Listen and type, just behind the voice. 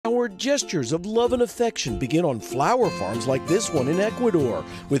Our gestures of love and affection begin on flower farms like this one in Ecuador.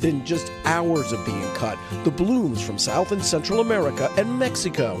 Within just hours of being cut, the blooms from South and Central America and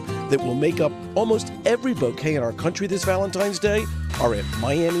Mexico that will make up almost every bouquet in our country this Valentine's Day are at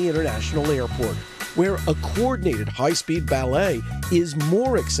Miami International Airport, where a coordinated high-speed ballet is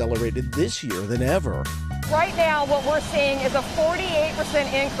more accelerated this year than ever. Right now, what we're seeing is a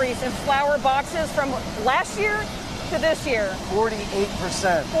 48% increase in flower boxes from last year to this year.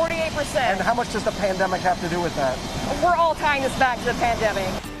 48%. 48%. And how much does the pandemic have to do with that? We're all tying this back to the pandemic.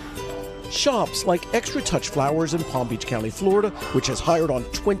 Shops like Extra Touch Flowers in Palm Beach County, Florida, which has hired on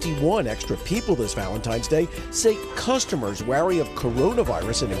 21 extra people this Valentine's Day, say customers wary of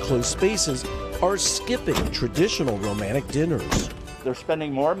coronavirus in enclosed spaces are skipping traditional romantic dinners. They're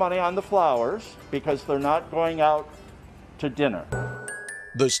spending more money on the flowers because they're not going out to dinner.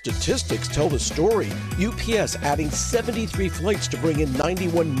 The statistics tell the story. UPS adding 73 flights to bring in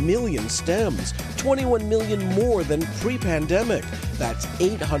 91 million stems, 21 million more than pre-pandemic. That's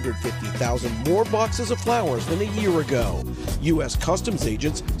 850,000 more boxes of flowers than a year ago. U.S. Customs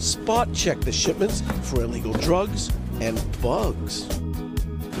agents spot check the shipments for illegal drugs and bugs.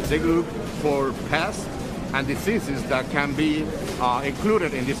 They look for pests and diseases that can be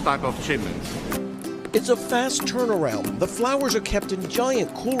included in this type of shipments. It's a fast turnaround. The flowers are kept in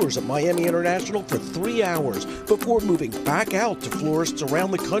giant coolers at Miami International for 3 hours before moving back out to florists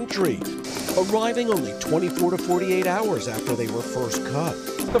around the country, arriving only 24 to 48 hours after they were first cut.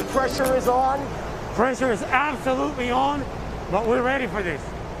 The pressure is on. Pressure is absolutely on, but we're ready for this.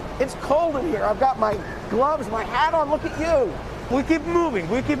 It's cold in here. I've got my gloves, my hat on. Look at you. We keep moving.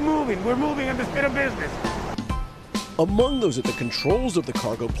 We keep moving. We're moving at the speed of business. Among those at the controls of the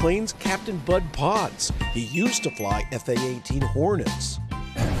cargo planes, Captain Bud Potts. He used to fly FA-18 Hornets.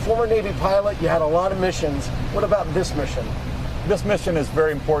 Former Navy pilot, you had a lot of missions. What about this mission? This mission is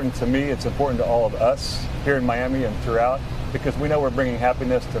very important to me. It's important to all of us here in Miami and throughout, because we know we're bringing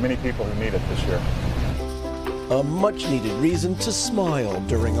happiness to many people who need it this year. A much-needed reason to smile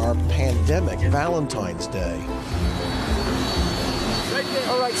during our pandemic Valentine's Day.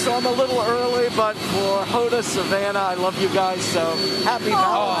 All right, so I'm a little early, but for Hoda, Savannah, I love you guys, so happy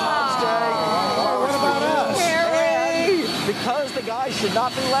Valentine's Day. What about us? Kerry! And because the guys should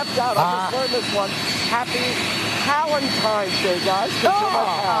not be left out, I just learned this one. Happy Valentine's Day, guys.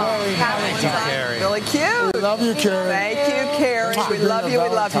 Valentine. Really cute. We love you, Kerry. Thank you, Kerry. We love you. We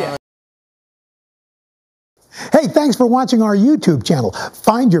love you. Hey, thanks for watching our YouTube channel.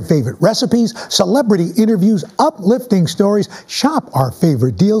 Find your favorite recipes, celebrity interviews, uplifting stories, shop our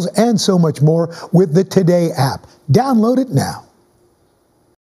favorite deals, and so much more with the Today app. Download it now.